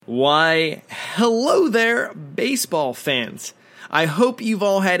Why, hello there, baseball fans. I hope you've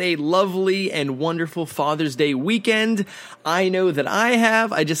all had a lovely and wonderful Father's Day weekend. I know that I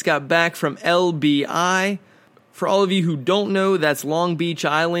have. I just got back from LBI. For all of you who don't know, that's Long Beach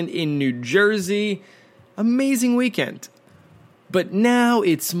Island in New Jersey. Amazing weekend. But now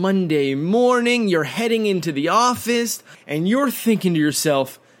it's Monday morning, you're heading into the office, and you're thinking to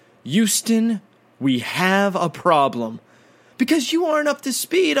yourself, Houston, we have a problem. Because you aren't up to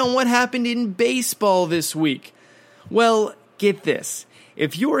speed on what happened in baseball this week. Well, get this.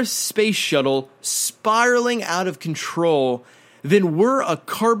 If you're a space shuttle spiraling out of control, then we're a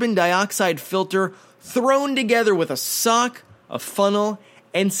carbon dioxide filter thrown together with a sock, a funnel,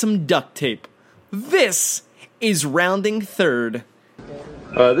 and some duct tape. This is Rounding Third.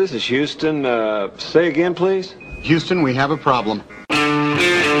 This is Houston. Say again, please. Houston, we have a problem.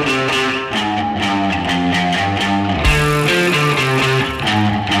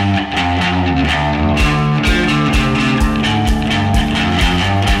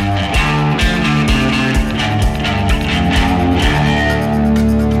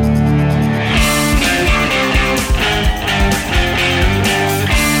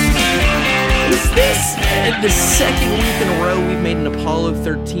 The second week in a row we've made an Apollo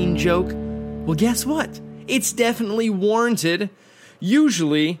 13 joke. Well, guess what? It's definitely warranted.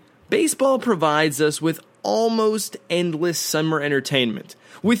 Usually, baseball provides us with almost endless summer entertainment,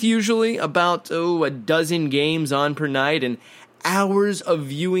 with usually about, a dozen games on per night and hours of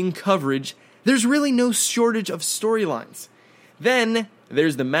viewing coverage. There's really no shortage of storylines. Then,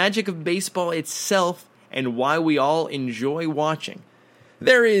 there's the magic of baseball itself and why we all enjoy watching.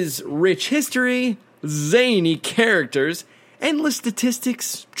 There is rich history, zany characters, endless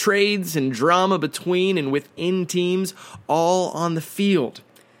statistics, trades, and drama between and within teams, all on the field.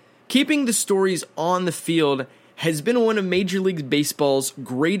 Keeping the stories on the field has been one of Major League Baseball's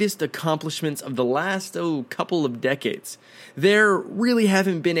greatest accomplishments of the last, couple of decades. There really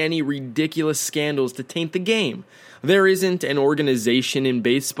haven't been any ridiculous scandals to taint the game. There isn't an organization in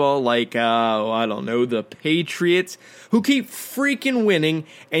baseball like, the Patriots, who keep freaking winning,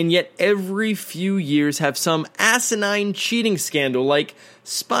 and yet every few years have some asinine cheating scandal like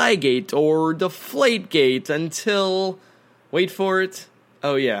Spygate or Deflategate until, wait for it,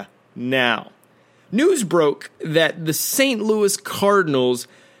 now. News broke that the St. Louis Cardinals,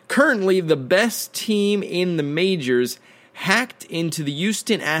 currently the best team in the majors, hacked into the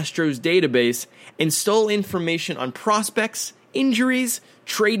Houston Astros database and stole information on prospects, injuries,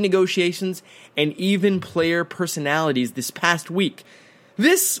 trade negotiations, and even player personalities this past week.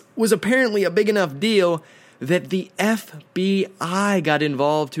 This was apparently a big enough deal that the FBI got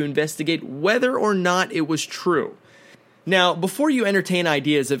involved to investigate whether or not it was true. Now, before you entertain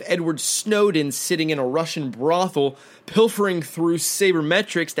ideas of Edward Snowden sitting in a Russian brothel pilfering through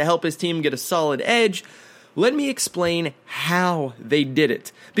sabermetrics to help his team get a solid edge, let me explain how they did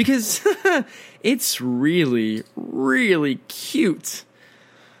it, because it's really, really cute.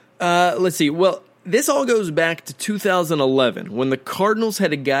 Let's see. Well, this all goes back to 2011, when the Cardinals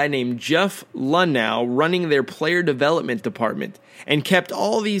had a guy named Jeff Luhnow running their player development department, and kept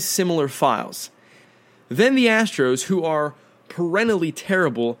all these similar files. Then the Astros, who are perennially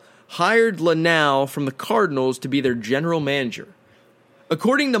terrible, hired Luhnow from the Cardinals to be their general manager.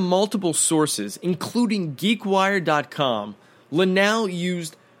 According to multiple sources, including GeekWire.com, Luhnow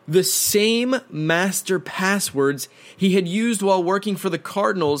used the same master passwords he had used while working for the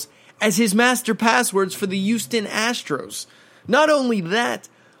Cardinals as his master passwords for the Houston Astros. Not only that,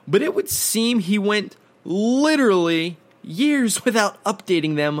 but it would seem he went literally years without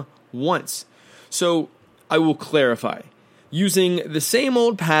updating them once. So, I will clarify. Using the same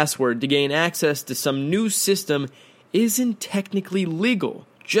old password to gain access to some new system isn't technically legal,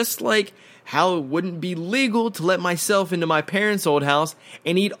 just like how it wouldn't be legal to let myself into my parents' old house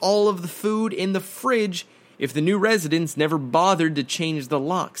and eat all of the food in the fridge if the new residents never bothered to change the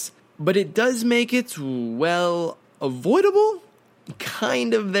locks. But it does make it, avoidable?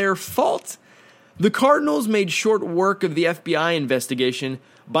 Kind of their fault. The Cardinals made short work of the FBI investigation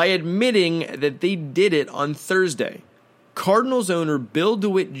by admitting that they did it on Thursday. Cardinals owner Bill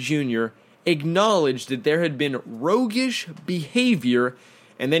DeWitt Jr. acknowledged that there had been roguish behavior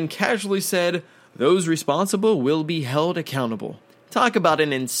and then casually said, those responsible will be held accountable. Talk about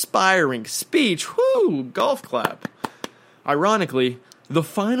an inspiring speech. Whoo, golf clap. Ironically, the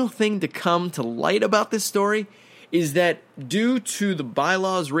final thing to come to light about this story is that due to the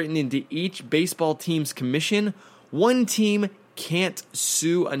bylaws written into each baseball team's commission, one team can't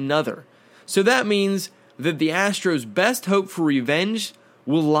sue another. So that means that the Astros' best hope for revenge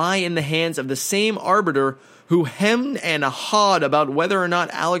will lie in the hands of the same arbiter who hemmed and hawed about whether or not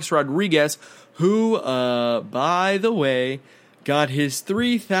Alex Rodriguez, who, by the way, got his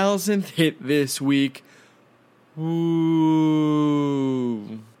 3,000th hit this week.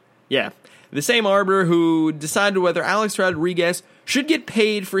 Ooh. Yeah, the same arbiter who decided whether Alex Rodriguez should get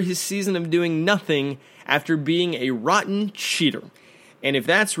paid for his season of doing nothing after being a rotten cheater. And if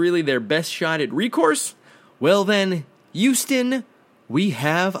that's really their best shot at recourse, well then, Houston, we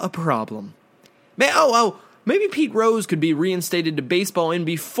have a problem. Maybe Pete Rose could be reinstated to baseball and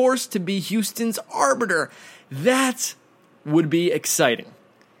be forced to be Houston's arbiter. That would be exciting.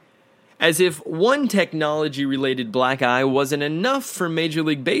 As if one technology-related black eye wasn't enough for Major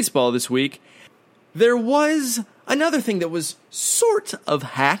League Baseball this week, there was another thing that was sort of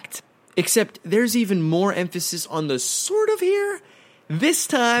hacked, except there's even more emphasis on the sort of here. This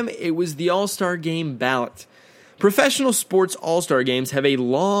time, it was the All-Star Game ballot. Professional sports All-Star Games have a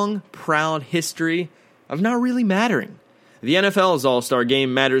long, proud history of not really mattering. The NFL's All-Star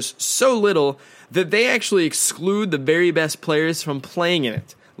Game matters so little that they actually exclude the very best players from playing in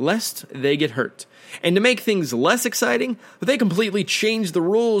it, lest they get hurt. And to make things less exciting, they completely change the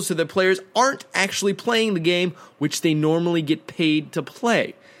rules so that players aren't actually playing the game which they normally get paid to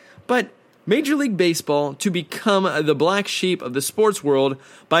play. But Major League Baseball, to become the black sheep of the sports world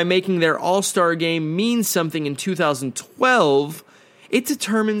by making their All-Star Game mean something in 2012, it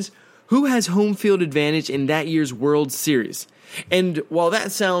determines who has home field advantage in that year's World Series. And while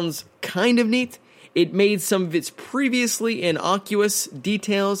that sounds kind of neat, it made some of its previously innocuous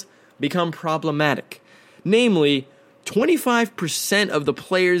details become problematic. Namely, 25% of the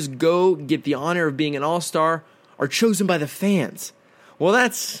players get the honor of being an all-star are chosen by the fans. Well,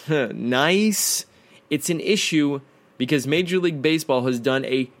 that's nice. It's an issue because Major League Baseball has done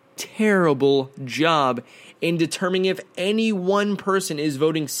a terrible job in determining if any one person is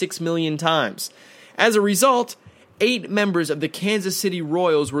voting 6 million times. As a result, 8 members of the Kansas City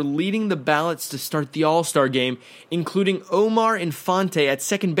Royals were leading the ballots to start the All-Star Game, including Omar Infante at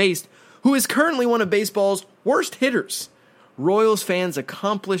second base, who is currently one of baseball's worst hitters. Royals fans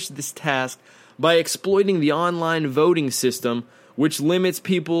accomplished this task by exploiting the online voting system, which limits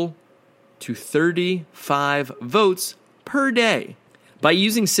people to 35 votes per day. By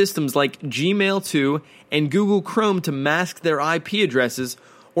using systems like Gmail2 and Google Chrome to mask their IP addresses,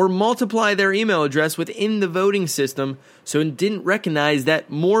 or multiply their email address within the voting system so it didn't recognize that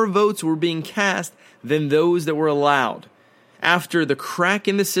more votes were being cast than those that were allowed. After the crack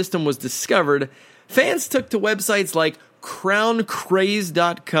in the system was discovered, fans took to websites like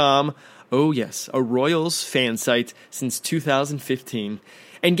crowncraze.com, oh yes, a Royals fan site since 2015,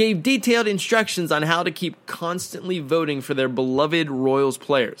 and gave detailed instructions on how to keep constantly voting for their beloved Royals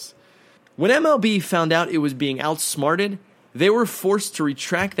players. When MLB found out it was being outsmarted, they were forced to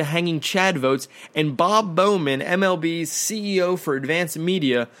retract the hanging Chad votes, and Bob Bowman, MLB's CEO for Advanced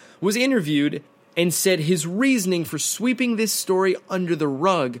Media, was interviewed and said his reasoning for sweeping this story under the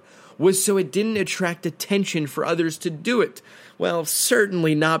rug was so it didn't attract attention for others to do it. Well,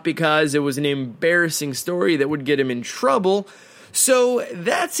 certainly not because it was an embarrassing story that would get him in trouble. So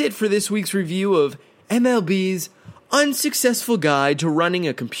that's it for this week's review of MLB's unsuccessful guide to running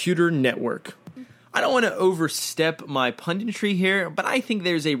a computer network. I don't want to overstep my punditry here, but I think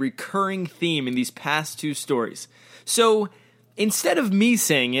there's a recurring theme in these past 2 stories. So, instead of me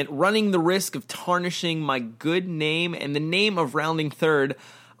saying it, running the risk of tarnishing my good name and the name of Rounding Third,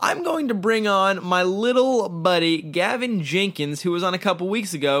 I'm going to bring on my little buddy Gavin Jenkins, who was on a couple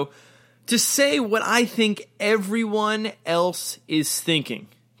weeks ago, to say what I think everyone else is thinking.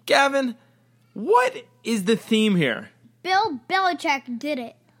 Gavin, what is the theme here? Bill Belichick did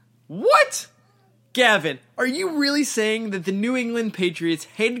it. What? Gavin, are you really saying that the New England Patriots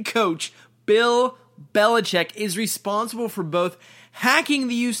head coach, Bill Belichick, is responsible for both hacking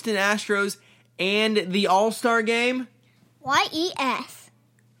the Houston Astros and the All-Star Game? YES.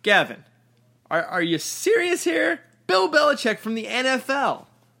 Gavin, are you serious here? Bill Belichick from the NFL.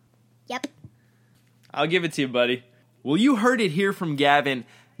 Yep. I'll give it to you, buddy. Well, you heard it here from Gavin.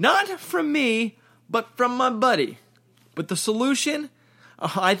 Not from me, but from my buddy. But the solution?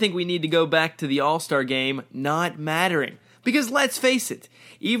 I think we need to go back to the All-Star Game not mattering. Because let's face it,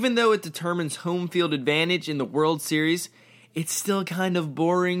 even though it determines home field advantage in the World Series, it's still kind of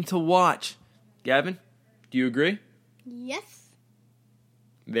boring to watch. Gavin, do you agree? Yes.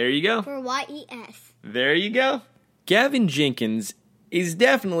 There you go. For YES. There you go. Gavin Jenkins is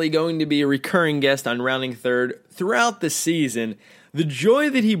definitely going to be a recurring guest on Rounding Third throughout the season. The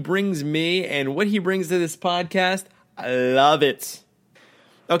joy that he brings me and what he brings to this podcast, I love it.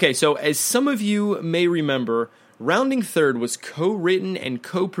 Okay, so as some of you may remember, Rounding Third was co-written and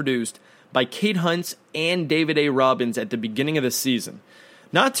co-produced by Kate Huntz and David A. Robbins at the beginning of the season.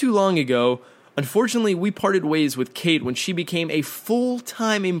 Not too long ago, unfortunately, we parted ways with Kate when she became a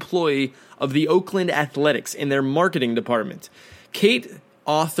full-time employee of the Oakland Athletics in their marketing department. Kate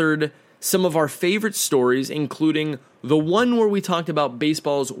authored some of our favorite stories, including the one where we talked about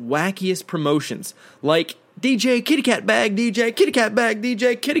baseball's wackiest promotions, like DJ Kitty Cat Bag, DJ Kitty Cat Bag,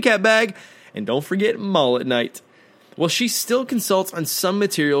 DJ Kitty Cat Bag, and don't forget Mullet Night. Well, she still consults on some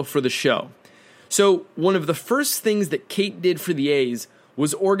material for the show. So, one of the first things that Kate did for the A's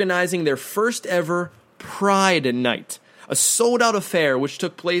was organizing their first ever Pride Night, a sold-out affair which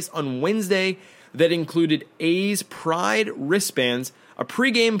took place on Wednesday that included A's Pride wristbands, a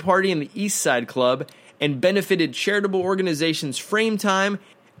pregame party in the East Side Club, and benefited charitable organizations Frame Time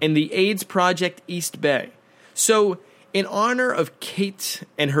and the AIDS Project East Bay. So, in honor of Kate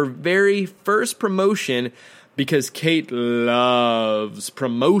and her very first promotion, because Kate loves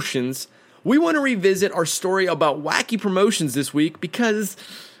promotions, we want to revisit our story about wacky promotions this week because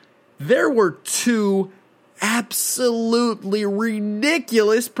there were two absolutely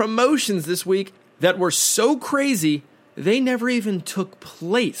ridiculous promotions this week that were so crazy they never even took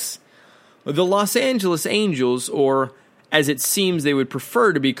place. The Los Angeles Angels, or as it seems they would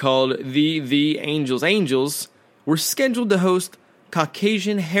prefer to be called, the Angels, were scheduled to host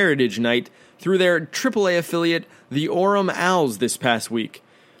Caucasian Heritage Night through their AAA affiliate, the Orem Owls, this past week.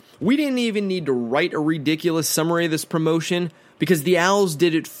 We didn't even need to write a ridiculous summary of this promotion because the Owls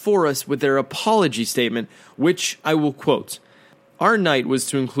did it for us with their apology statement, which I will quote. Our night was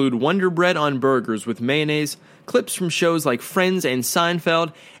to include Wonder Bread on burgers with mayonnaise, clips from shows like Friends and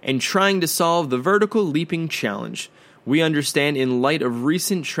Seinfeld, and trying to solve the vertical leaping challenge. We understand in light of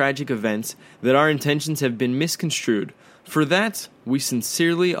recent tragic events that our intentions have been misconstrued. For that, we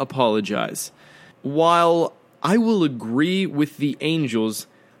sincerely apologize. While I will agree with the Angels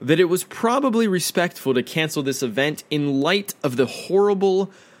that it was probably respectful to cancel this event in light of the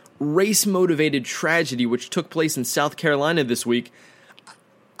horrible race-motivated tragedy which took place in South Carolina this week,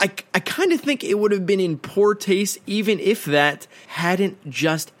 I kind of think it would have been in poor taste even if that hadn't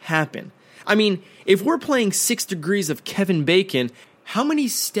just happened. I mean, if we're playing 6 Degrees of Kevin Bacon, how many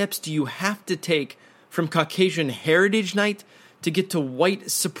steps do you have to take from Caucasian Heritage Night to get to White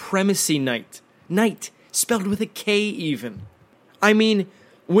Supremacy Night? Night, spelled with a K even. I mean,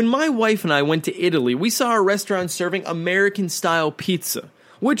 when my wife and I went to Italy, we saw a restaurant serving American-style pizza,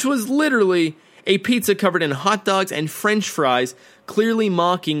 which was literally a pizza covered in hot dogs and French fries, clearly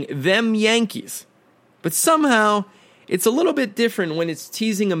mocking them Yankees. But somehow, it's a little bit different when it's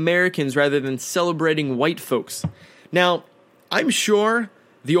teasing Americans rather than celebrating white folks. Now, I'm sure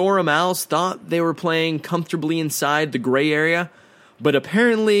the Orem Owls thought they were playing comfortably inside the gray area, but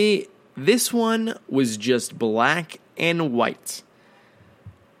apparently this one was just black and white.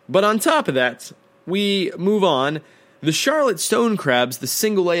 But on top of that, we move on. The Charlotte Stonecrabs, the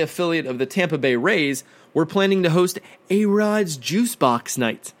single-A affiliate of the Tampa Bay Rays, were planning to host A-Rod's Juice Box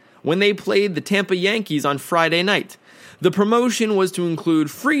Night when they played the Tampa Yankees on Friday night. The promotion was to include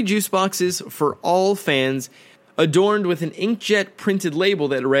free juice boxes for all fans, adorned with an inkjet printed label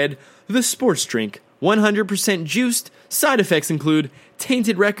that read, "The Sports Drink, 100% juiced. Side effects include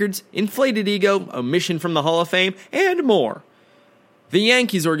tainted records, inflated ego, omission from the Hall of Fame, and more." The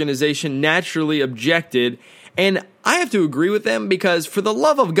Yankees organization naturally objected, and I have to agree with them because, for the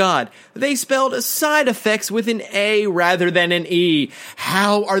love of God, they spelled side effects with an A rather than an E.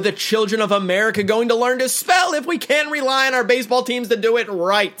 How are the children of America going to learn to spell if we can't rely on our baseball teams to do it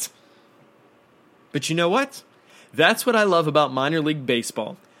right? But you know what? That's what I love about minor league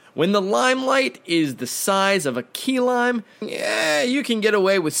baseball. When the limelight is the size of a key lime, you can get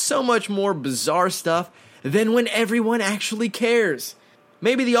away with so much more bizarre stuff than when everyone actually cares.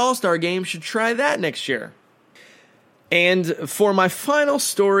 Maybe the All-Star Game should try that next year. And for my final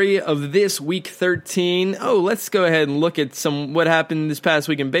story of this week 13, let's go ahead and look at what happened this past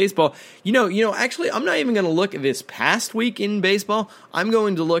week in baseball. Actually, I'm not even going to look at this past week in baseball. I'm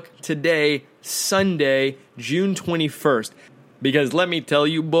going to look today, Sunday, June 21st. Because let me tell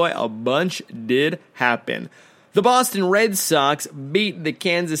you, boy, a bunch did happen. The Boston Red Sox beat the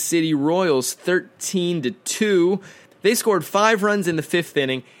Kansas City Royals 13-2. They scored 5 runs in the 5th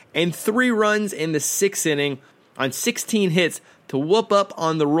inning and 3 runs in the 6th inning on 16 hits to whoop up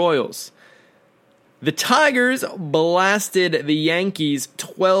on the Royals. The Tigers blasted the Yankees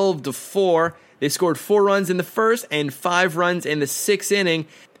 12-4. They scored 4 runs in the 1st and 5 runs in the 6th inning.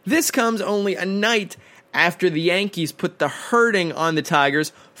 This comes only a night after the Yankees put the hurting on the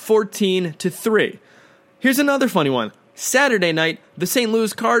Tigers 14-3. Here's another funny one. Saturday night, the St.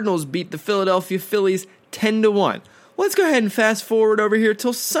 Louis Cardinals beat the Philadelphia Phillies 10-1. Let's go ahead and fast forward over here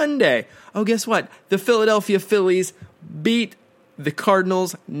till Sunday. Oh, guess what? The Philadelphia Phillies beat the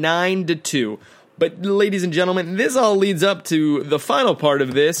Cardinals 9-2. But ladies and gentlemen, this all leads up to the final part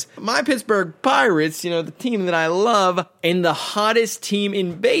of this. My Pittsburgh Pirates, the team that I love, and the hottest team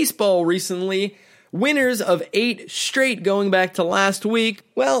in baseball recently, winners of 8 straight going back to last week.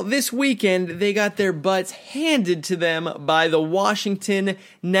 Well, this weekend, they got their butts handed to them by the Washington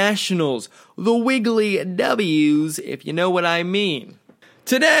Nationals. The Wiggly W's, if you know what I mean.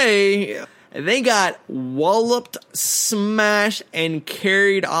 Today, they got walloped, smashed, and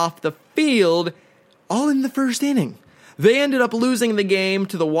carried off the field all in the first inning. They ended up losing the game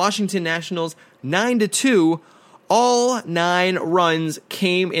to the Washington Nationals 9-2. All 9 runs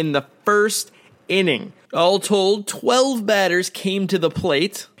came in the first inning. All told, 12 batters came to the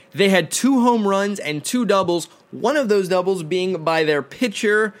plate. They had 2 home runs and 2 doubles, one of those doubles being by their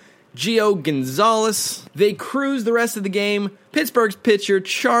pitcher, Gio Gonzalez. They cruised the rest of the game. Pittsburgh's pitcher,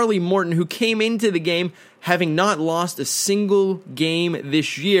 Charlie Morton, who came into the game having not lost a single game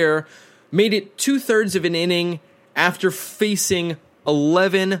this year, made it 2/3 of an inning after facing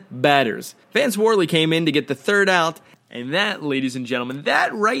 11 batters. Vance Worley came in to get the 3rd out, and that, ladies and gentlemen,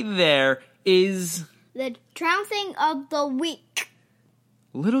 that right there is the trouncing of the week.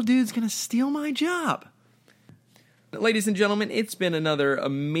 Little dude's gonna steal my job. Ladies and gentlemen, it's been another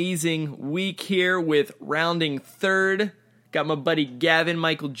amazing week here with Rounding Third. Got my buddy Gavin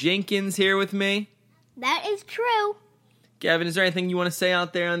Michael Jenkins here with me. That is true. Gavin, is there anything you want to say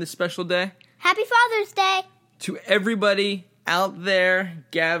out there on this special day? Happy Father's Day. To everybody out there,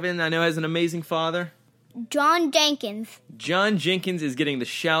 Gavin, I know, has an amazing father. John Jenkins. John Jenkins is getting the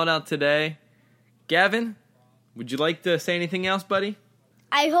shout out today. Gavin, would you like to say anything else, buddy?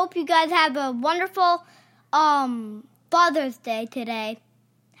 I hope you guys have a wonderful Father's Day today.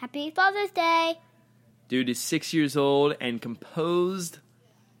 Happy Father's Day. Dude is 6 years old and composed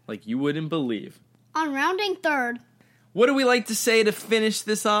like you wouldn't believe. On Rounding Third. What do we like to say to finish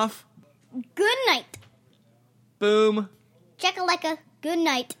this off? Good night. Boom. Checkaleka. Good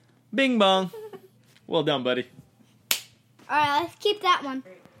night. Bing bong. Well done, buddy. All right, let's keep that one.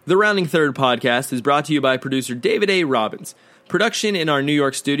 The Rounding Third podcast is brought to you by producer David A. Robbins. Production in our New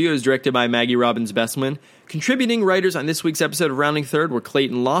York studio is directed by Maggie Robbins-Besselman. Contributing writers on this week's episode of Rounding Third were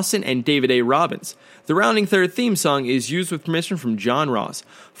Clayton Lawson and David A. Robbins. The Rounding Third theme song is used with permission from John Ross.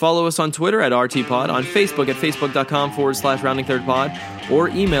 Follow us on Twitter at RTPod, on Facebook at facebook.com/RoundingThirdPod, or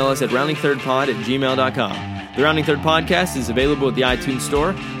email us at roundingthirdpod@gmail.com. The Rounding Third podcast is available at the iTunes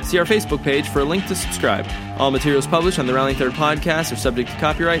Store. See our Facebook page for a link to subscribe. All materials published on the Rounding Third podcast are subject to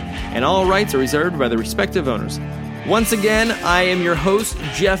copyright, and all rights are reserved by the respective owners. Once again, I am your host,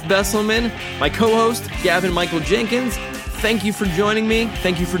 Jeff Besselman. My co-host, Gavin Michael Jenkins. Thank you for joining me.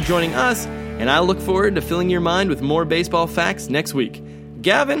 Thank you for joining us. And I look forward to filling your mind with more baseball facts next week.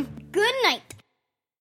 Gavin,